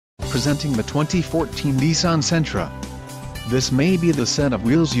Presenting the 2014 Nissan Sentra. This may be the set of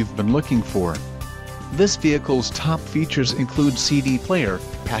wheels you've been looking for. This vehicle's top features include CD player,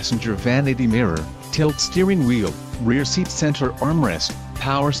 passenger vanity mirror, tilt steering wheel, rear seat center armrest,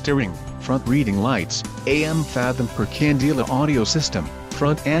 power steering, front reading lights, AM Fathom per Candela audio system,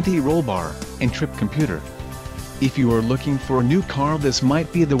 front anti-roll bar, and trip computer. If you are looking for a new car, this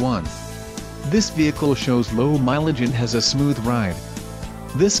might be the one. This vehicle shows low mileage and has a smooth ride.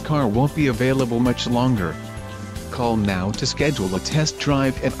 This car won't be available much longer. Call now to schedule a test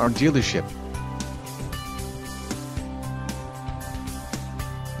drive at our dealership.